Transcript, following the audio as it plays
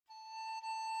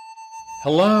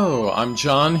Hello, I'm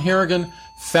John Harrigan,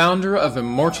 founder of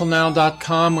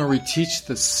ImmortalNow.com, where we teach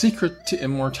the secret to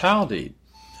immortality.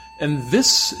 And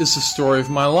this is the story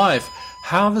of my life,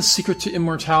 how the secret to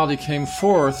immortality came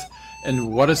forth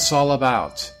and what it's all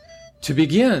about. To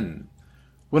begin,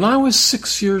 when I was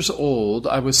 6 years old,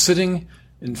 I was sitting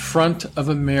in front of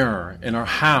a mirror in our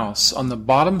house on the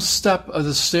bottom step of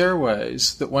the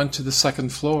stairways that went to the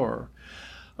second floor.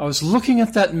 I was looking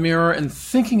at that mirror and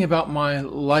thinking about my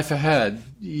life ahead.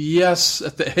 Yes,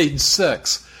 at the age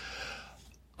 6.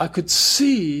 I could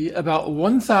see about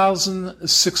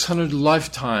 1,600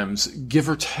 lifetimes, give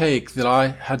or take, that I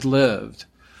had lived.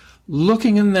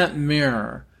 Looking in that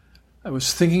mirror, I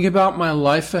was thinking about my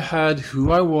life ahead,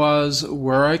 who I was,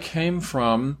 where I came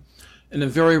from. In a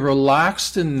very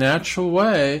relaxed and natural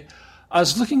way, I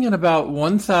was looking at about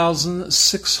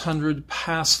 1,600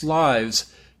 past lives,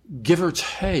 give or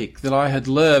take, that I had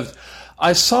lived.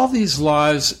 I saw these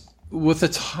lives with a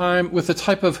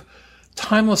type of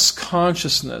timeless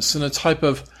consciousness and a type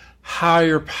of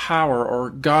higher power or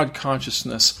God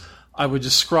consciousness, I would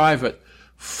describe it.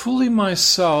 Fully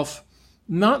myself,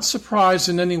 not surprised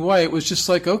in any way. It was just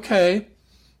like, okay,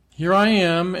 here I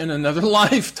am in another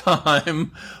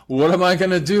lifetime. What am I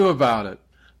going to do about it?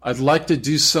 I'd like to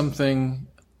do something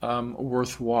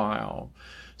worthwhile.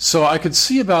 So I could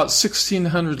see about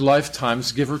 1,600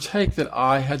 lifetimes, give or take, that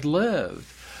I had lived.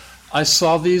 I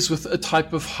saw these with a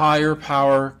type of higher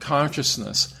power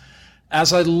consciousness.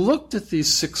 As I looked at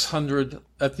these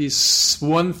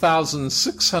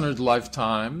 1,600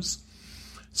 lifetimes,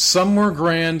 some were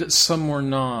grand, some were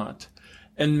not,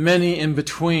 and many in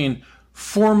between.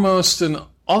 Foremost in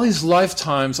all these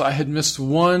lifetimes, I had missed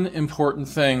one important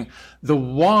thing, the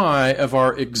why of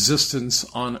our existence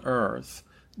on earth.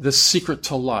 The secret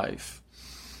to life.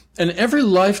 In every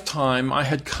lifetime, I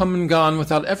had come and gone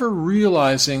without ever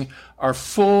realizing our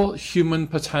full human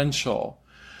potential,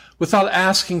 without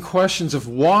asking questions of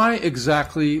why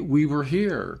exactly we were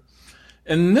here.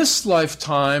 In this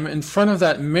lifetime, in front of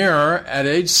that mirror at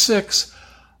age 6,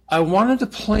 I wanted to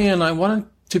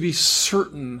be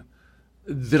certain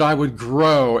that I would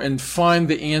grow and find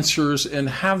the answers and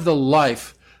have the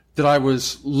life that I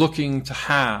was looking to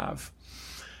have.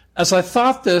 As I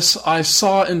thought this, I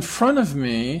saw in front of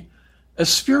me a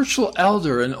spiritual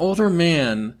elder, an older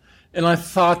man, and I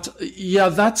thought, yeah,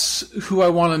 that's who I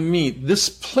want to meet. This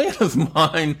plan of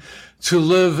mine to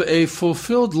live a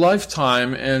fulfilled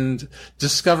lifetime and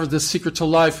discover the secret to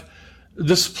life,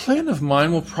 this plan of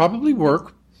mine will probably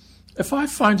work if I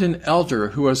find an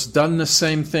elder who has done the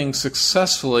same thing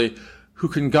successfully, who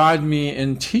can guide me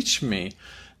and teach me.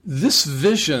 This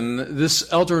vision, this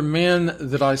elder man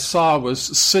that I saw was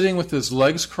sitting with his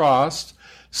legs crossed,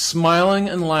 smiling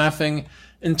and laughing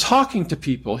and talking to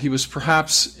people. He was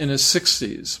perhaps in his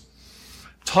 60s,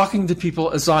 talking to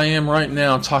people as I am right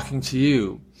now talking to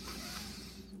you.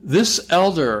 This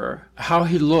elder, how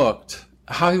he looked,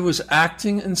 how he was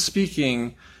acting and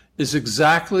speaking is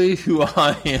exactly who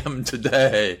I am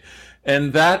today.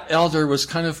 And that elder was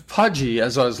kind of pudgy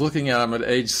as I was looking at him at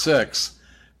age 6.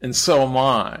 And so am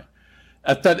I.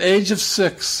 At that age of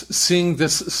 6, seeing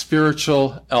this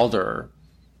spiritual elder,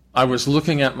 I was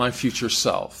looking at my future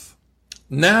self.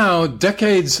 Now,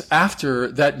 decades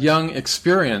after that young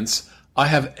experience, I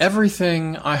have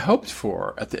everything I hoped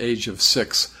for at the age of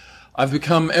 6. I've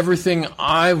become everything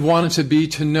I wanted to be,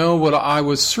 to know what I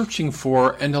was searching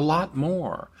for, and a lot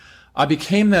more. I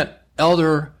became that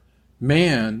elder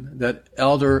man, that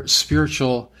elder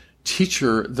spiritual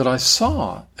teacher that I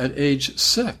saw at age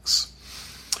 6.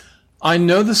 I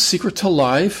know the secret to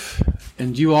life,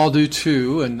 and you all do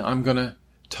too, and I'm going to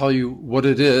tell you what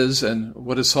it is and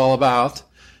what it's all about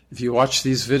if you watch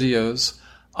these videos.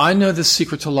 I know the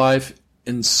secret to life,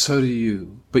 and so do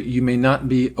you, but you may not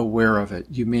be aware of it.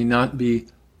 You may not be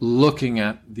looking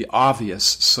at the obvious,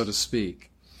 so to speak.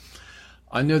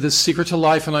 I know the secret to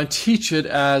life, and I teach it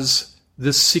as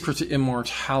the secret to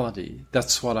immortality.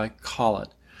 That's what I call it.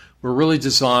 We're really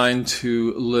designed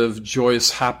to live joyous,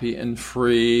 happy, and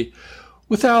free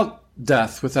without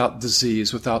death, without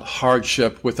disease, without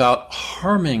hardship, without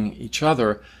harming each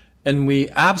other. And we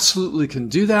absolutely can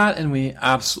do that, and we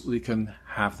absolutely can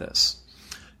have this.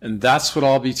 And that's what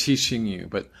I'll be teaching you.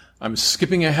 But I'm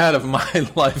skipping ahead of my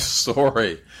life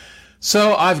story.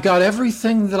 So I've got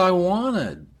everything that I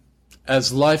wanted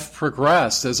as life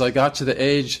progressed, as I got to the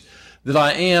age that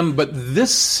I am, but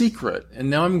this secret, and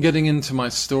now I'm getting into my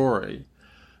story,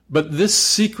 but this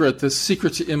secret, the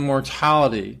secret to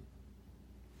immortality,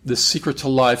 the secret to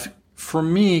life, for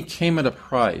me came at a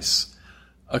price,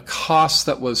 a cost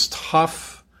that was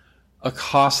tough, a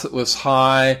cost that was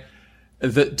high,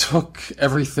 that took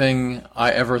everything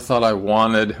I ever thought I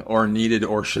wanted or needed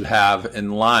or should have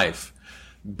in life.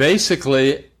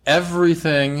 Basically,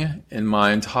 everything in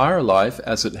my entire life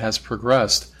as it has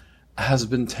progressed has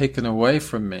been taken away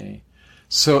from me.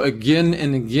 So again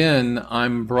and again,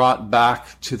 I'm brought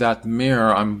back to that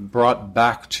mirror. I'm brought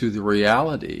back to the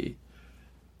reality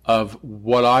of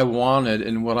what I wanted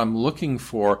and what I'm looking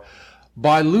for.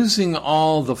 By losing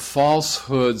all the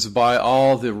falsehoods, by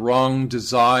all the wrong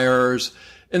desires,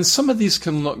 and some of these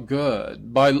can look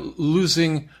good, by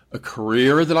losing a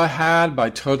career that I had, by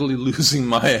totally losing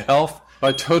my health,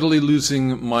 by totally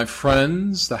losing my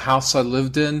friends, the house I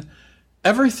lived in,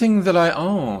 everything that I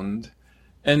owned,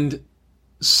 and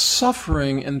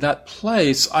suffering in that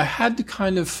place, I had to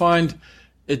kind of find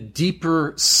a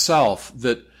deeper self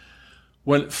that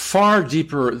went far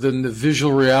deeper than the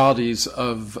visual realities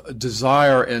of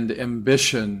desire and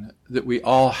ambition that we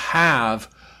all have.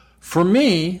 For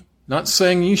me, not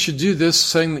saying you should do this,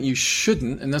 saying that you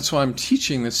shouldn't, and that's why I'm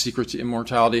teaching The Secret to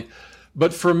Immortality,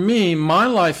 but for me, my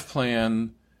life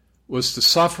plan was to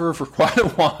suffer for quite a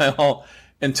while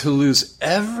and to lose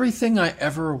everything I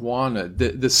ever wanted.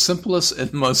 The simplest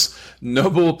and most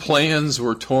noble plans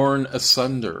were torn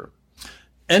asunder.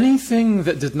 Anything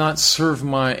that did not serve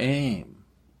my aim,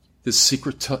 the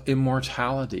secret to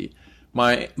immortality,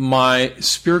 my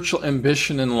spiritual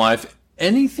ambition in life,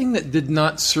 anything that did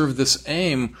not serve this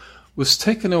aim was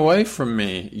taken away from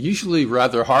me, usually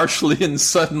rather harshly and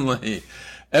suddenly.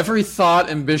 Every thought,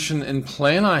 ambition, and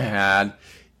plan I had,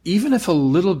 even if a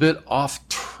little bit off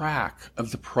track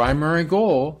of the primary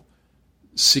goal,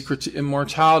 secret to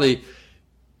immortality,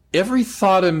 every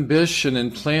thought, ambition,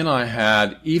 and plan I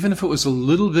had, even if it was a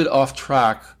little bit off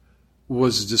track,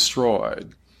 was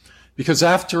destroyed. Because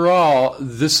after all,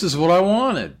 this is what I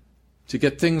wanted, to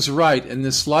get things right in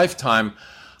this lifetime.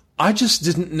 I just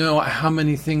didn't know how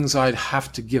many things I'd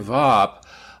have to give up.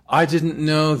 I didn't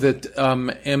know that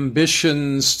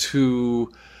ambitions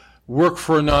to work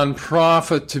for a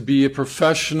nonprofit, to be a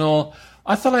professional,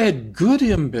 I thought I had good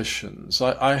ambitions.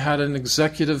 I had an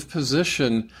executive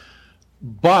position.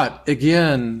 But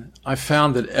again, I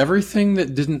found that everything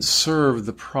that didn't serve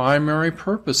the primary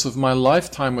purpose of my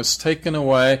lifetime was taken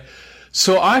away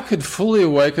so I could fully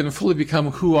awaken, fully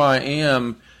become who I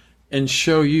am, and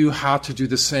show you how to do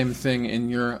the same thing in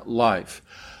your life.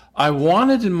 I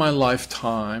wanted in my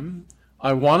lifetime,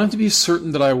 I wanted to be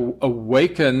certain that I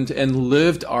awakened and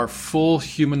lived our full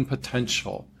human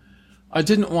potential. I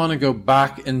didn't want to go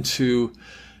back into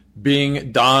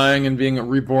dying and being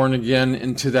reborn again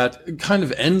into that kind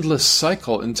of endless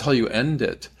cycle until you end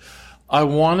it. I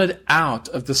wanted out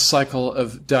of the cycle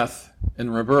of death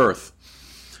and rebirth.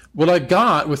 What I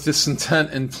got with this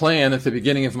intent and plan at the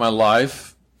beginning of my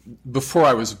life, before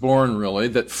I was born really,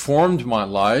 that formed my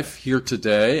life here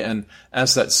today and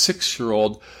as that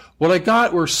 6-year-old, what I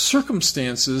got were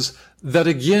circumstances that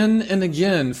again and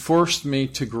again forced me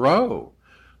to grow,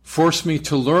 forced me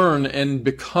to learn and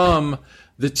become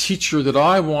the teacher that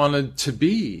I wanted to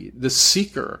be, the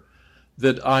seeker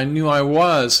that I knew I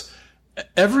was.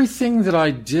 Everything that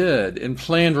I did and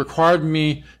planned required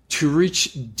me to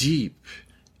reach deep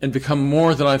and become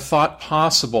more than I thought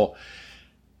possible.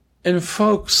 And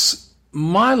folks,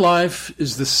 my life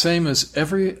is the same as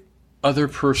every other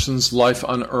person's life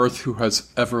on earth who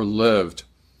has ever lived.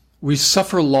 We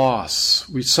suffer loss,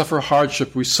 we suffer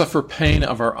hardship, we suffer pain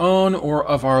of our own or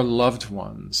of our loved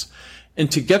ones.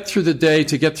 And to get through the day,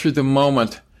 to get through the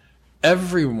moment,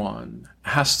 everyone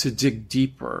has to dig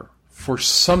deeper for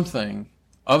something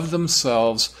of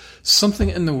themselves, something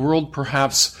in the world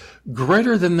perhaps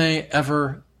greater than they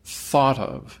ever thought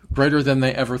of, greater than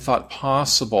they ever thought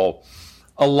possible.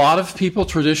 A lot of people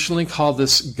traditionally call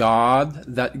this God,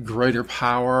 that greater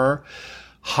power.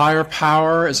 Higher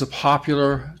power is a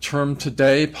popular term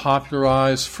today,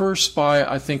 popularized first by,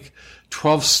 I think,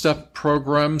 12-step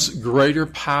programs, greater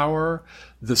power,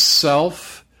 the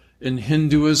self in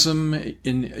Hinduism,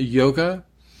 in yoga.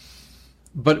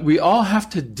 But we all have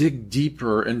to dig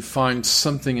deeper and find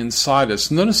something inside us.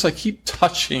 Notice I keep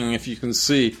touching, if you can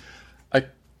see, I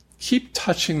keep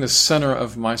touching the center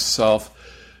of myself,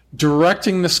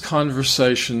 directing this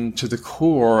conversation to the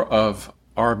core of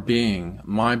our being,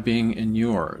 my being and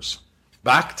yours.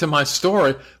 Back to my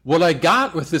story, what I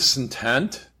got with this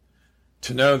intent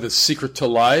to know the secret to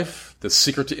life, the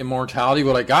secret to immortality,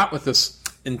 what I got with this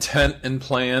intent and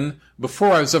plan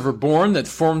before I was ever born that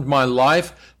formed my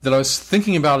life, that I was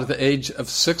thinking about at the age of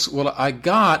 6, what I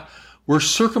got were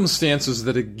circumstances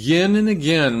that again and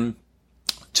again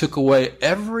took away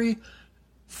every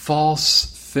false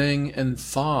thing and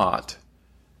thought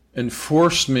and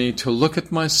forced me to look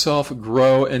at myself,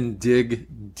 grow, and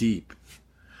dig deep.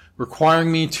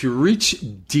 requiring me to reach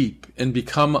deep and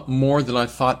become more than I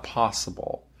thought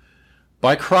possible.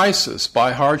 By crisis,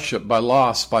 by hardship, by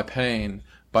loss, by pain,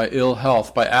 by ill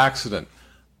health, by accident,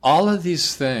 all of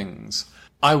these things.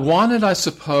 I wanted, I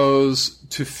suppose,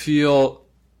 to feel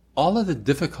all of the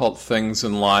difficult things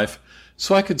in life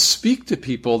so I could speak to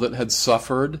people that had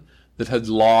suffered, that had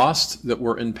lost, that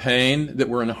were in pain, that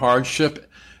were in hardship,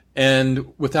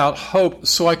 and without hope,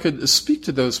 so I could speak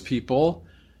to those people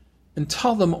and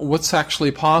tell them what's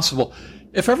actually possible.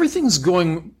 If everything's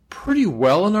going pretty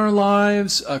well in our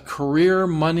lives, career,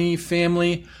 money,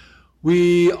 family,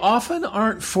 we often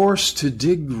aren't forced to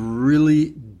dig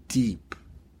really deep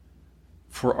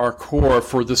for our core,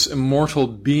 for this immortal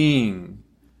being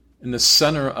in the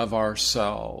center of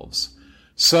ourselves.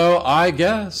 So I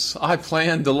guess I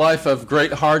planned a life of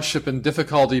great hardship and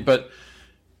difficulty, but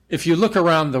if you look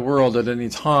around the world at any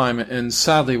time and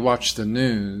sadly watch the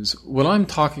news, what I'm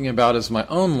talking about as my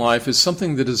own life is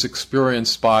something that is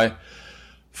experienced by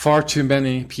far too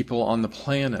many people on the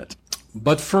planet.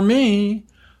 But for me,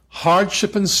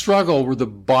 hardship and struggle were the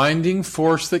binding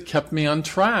force that kept me on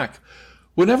track.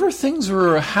 Whenever things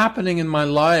were happening in my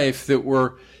life that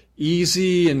were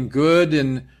easy and good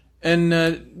and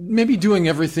maybe doing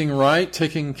everything right,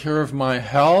 taking care of my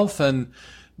health and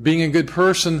being a good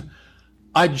person,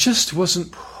 I just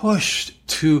wasn't pushed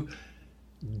to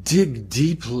dig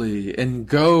deeply and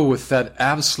go with that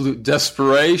absolute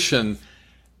desperation.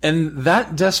 And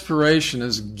that desperation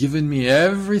has given me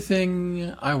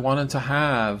everything I wanted to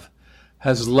have,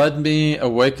 has led me,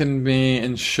 awakened me,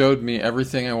 and showed me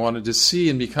everything I wanted to see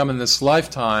and become in this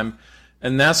lifetime.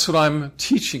 And that's what I'm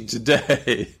teaching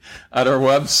today at our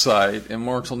website,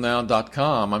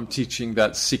 immortalnow.com. I'm teaching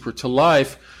that secret to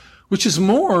life, which is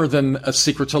more than a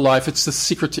secret to life. It's the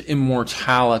secret to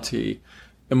immortality.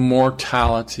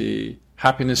 Immortality,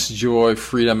 happiness, joy,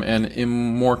 freedom, and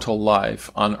immortal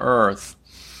life on earth.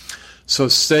 So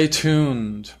stay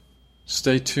tuned.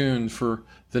 Stay tuned for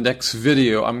the next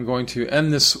video. I'm going to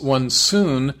end this one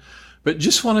soon, but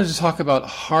just wanted to talk about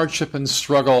hardship and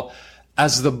struggle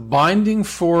as the binding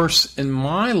force in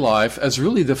my life, as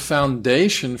really the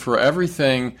foundation for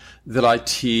everything that I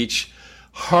teach.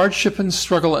 Hardship and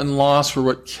struggle and loss were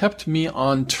what kept me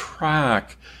on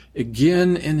track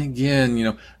again and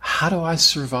again. How do I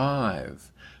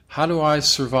survive? How do I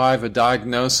survive a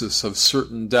diagnosis of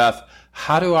certain death?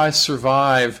 How do I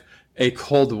survive a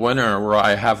cold winter where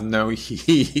I have no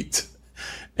heat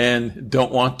and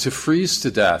don't want to freeze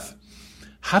to death?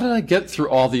 How did I get through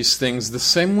all these things the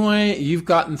same way you've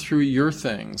gotten through your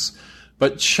things?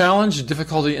 But challenge,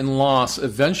 difficulty, and loss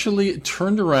eventually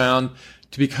turned around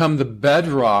to become the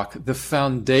bedrock, the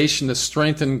foundation, the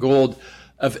strength and gold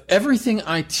of everything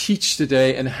I teach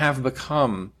today and have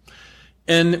become.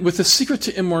 And with the secret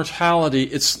to immortality,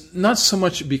 it's not so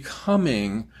much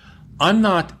becoming. I'm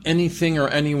not anything or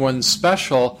anyone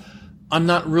special. I'm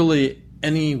not really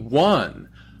anyone.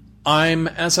 I'm,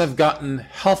 as I've gotten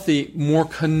healthy, more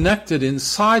connected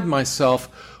inside myself,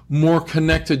 more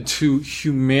connected to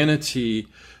humanity,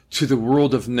 to the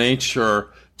world of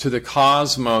nature, to the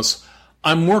cosmos.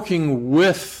 I'm working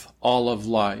with all of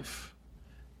life.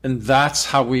 And that's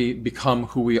how we become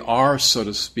who we are, so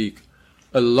to speak.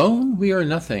 Alone we are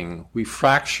nothing. We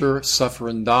fracture, suffer,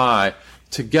 and die.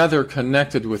 Together,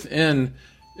 connected within,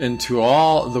 into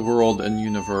all the world and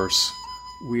universe,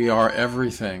 we are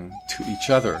everything to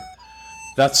each other.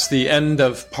 That's the end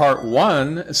of part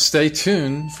 1. Stay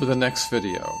tuned for the next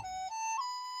video.